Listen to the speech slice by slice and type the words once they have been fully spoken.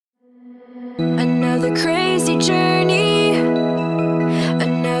journey,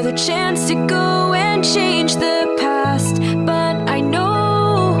 another chance to go and change the past. But I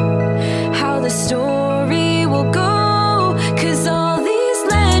know how the story will go, 'cause all these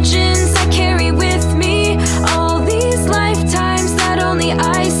legends I carry with me, all these lifetimes that only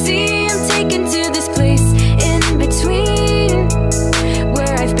I see, I'm taken to this place in between,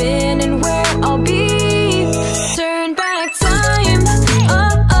 where I've been and where I'll be. Turn back time,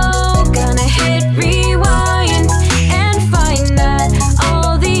 oh, gonna hit rewind and find that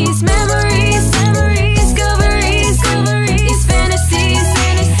all these memories, discoveries, these fantasies,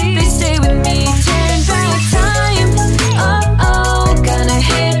 they stay with me. Turn back time, oh, gonna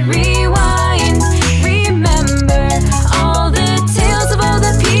hit rewind, remember all the tales of all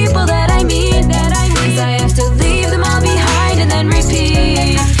the people that I meet, 'cause I have to leave them all behind and then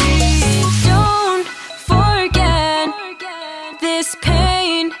repeat. Don't forget this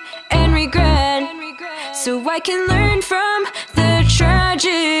pain and regret, so I can learn from the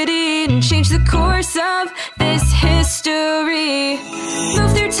tragedy and change the course of this history.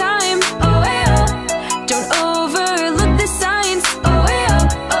 Move through time, oh, yeah. Don't overlook the signs, oh, yeah.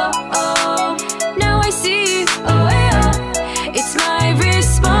 Oh. Now I see, oh, yeah. It's my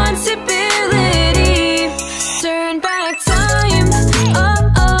responsibility. Turn back time,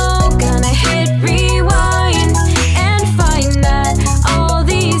 oh, gonna hit rewind and find that all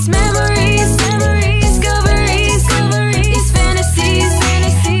these memories, discoveries, these fantasies,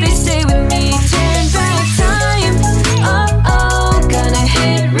 they stay with me. Turn back time, oh, gonna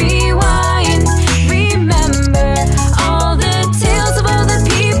hit rewind, remember all the tales of all the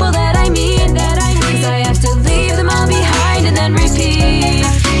people that I meet, 'cause I have to leave them all behind and then repeat.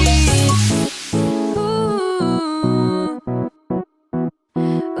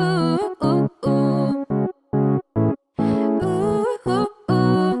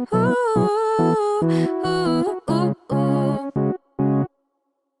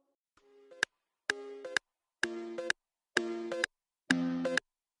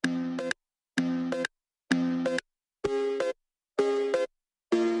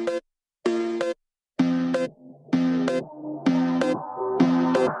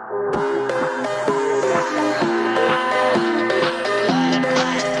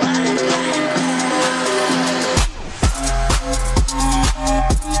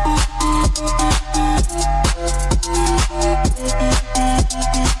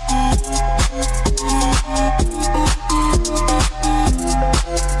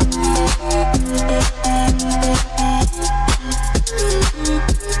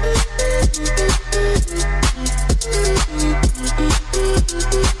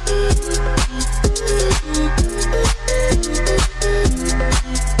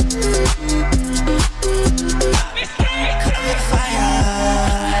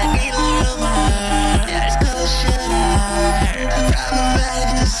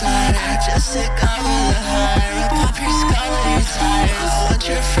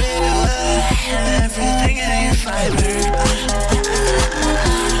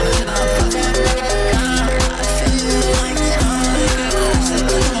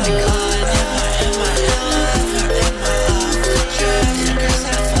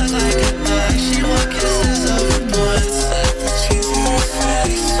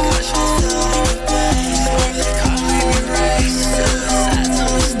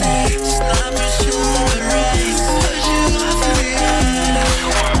 Not for sure.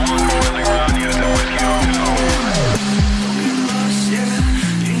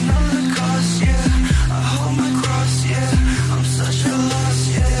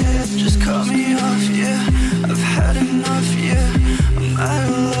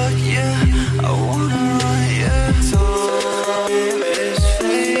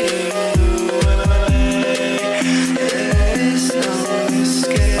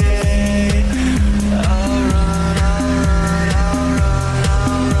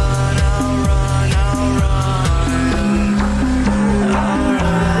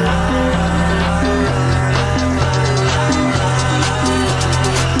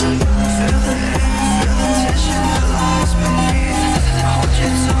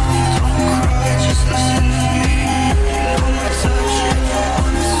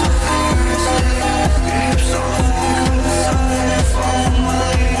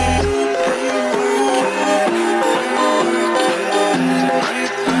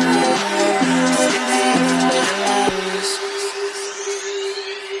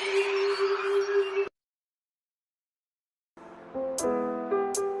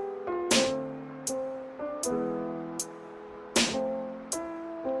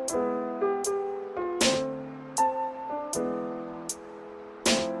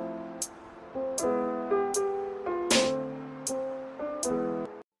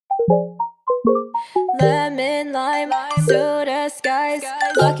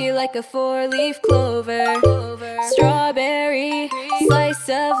 Pluck you like a four-leaf clover. Strawberry, slice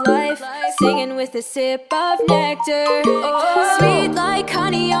of life, singing with a sip of nectar. Sweet like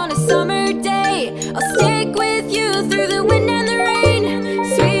honey on a summer day, I'll stick with you through the wind and the rain.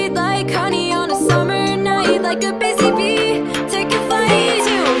 Sweet like honey on a summer night, like a busy bee, take a flight,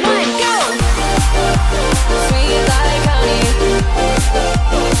 2, 1, go! Sweet like honey,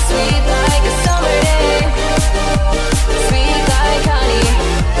 sweet like a summer day. Sweet like honey,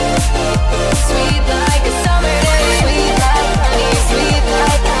 sweet like a summer day. Sweet like honey, sweet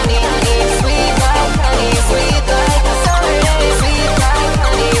like honey, honey. Sweet like honey, sweet like a summer day. Sweet like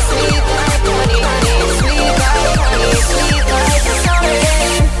honey, sweet like honey, honey. Sweet like honey, sweet like a summer day.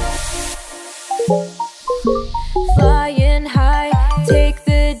 Flying high, take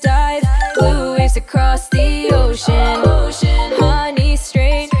the dive, blue waves across the ocean. Honey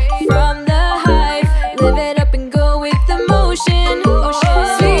straight from the hive, live it up and go with the motion.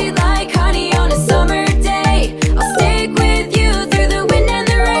 Sweet like honey on a summer day, I'll stick with you through the wind and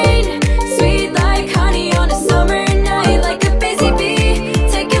the rain. Sweet like honey on a summer night, like a busy bee,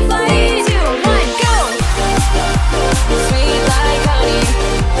 take a flight, 2, 1, go! Sweet like honey,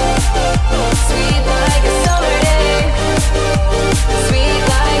 sweet like a summer day. Sweet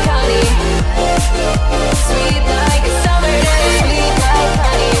like honey, sweet like a summer day. Sweet like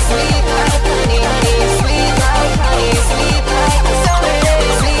honey, sweet like honey, honey. Sweet like honey, sweet like a summer day.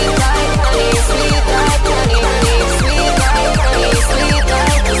 Sweet like honey, sweet like honey, honey. Sweet like honey, sweet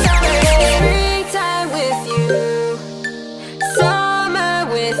like a summer day. Springtime with you, summer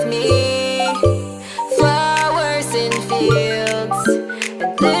with me. Flowers in fields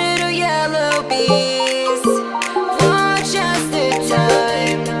and little yellow bees. Watch as the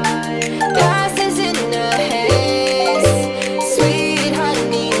time passes in a haze. Sweet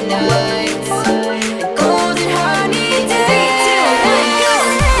honey nights and golden honey days. 2, 1, go!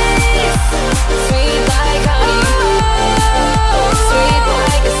 Sweet like honey, sweet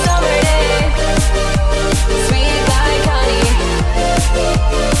like a summer day. Sweet like honey,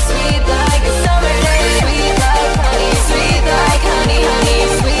 sweet like a summer day. Sweet like honey, sweet like honey, honey.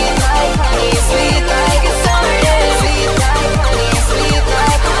 Sweet like honey, sweet like a summer day. Sweet like honey, sweet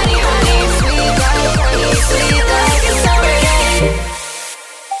like honey, honey. Sweet like honey, sweet like a summer day.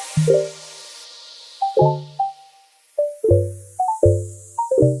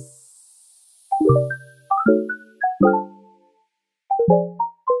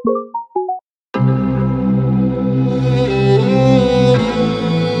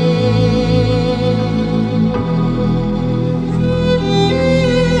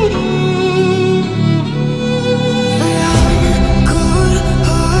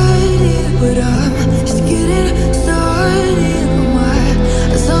 Good-hearted, but I'm just getting started. My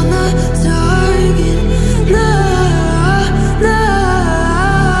eyes on the target. Nah, nah.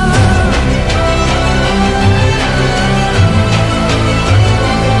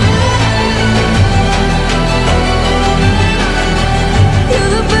 You're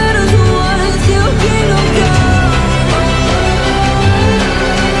the battles won, still kingdom come.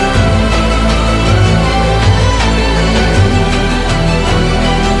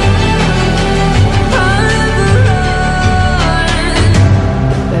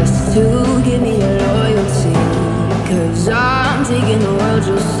 Best to give me your loyalty, 'cause I'm taking the world,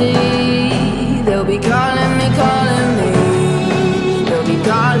 you'll see. They'll be calling me, they'll be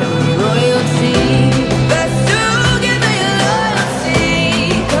calling me royalty. Best to give me your loyalty,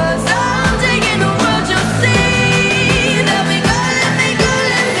 'cause I'm taking the world, you'll see. They'll be calling me, they'll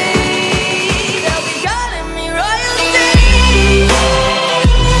be calling me royalty. They'll be calling me royalty.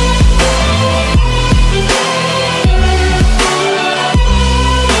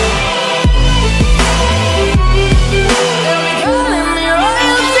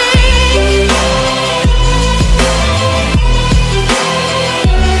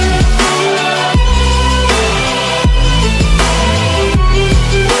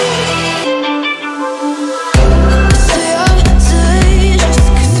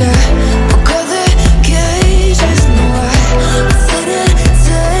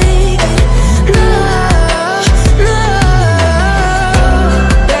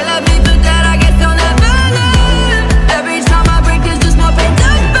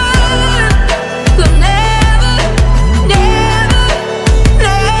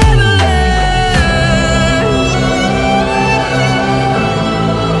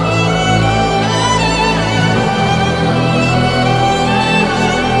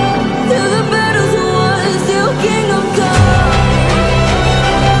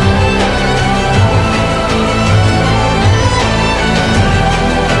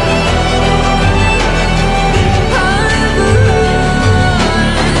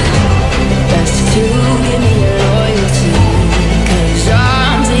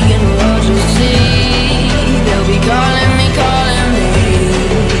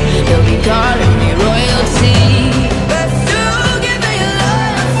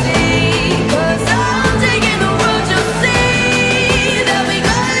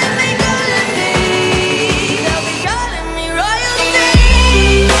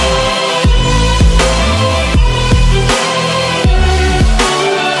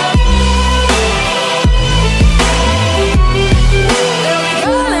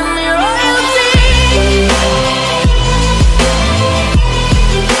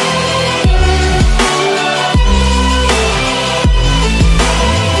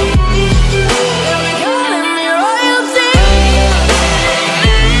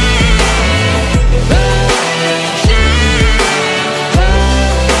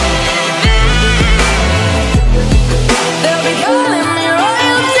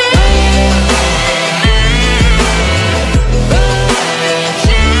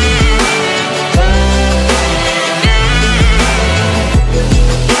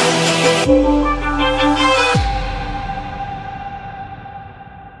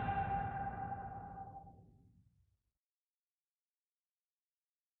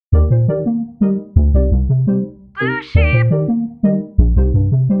 Blue sheep,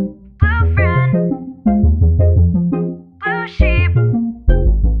 blue friend, blue sheep.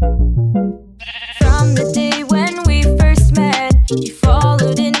 From the day when we first met, you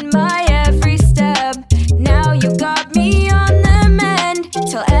followed in my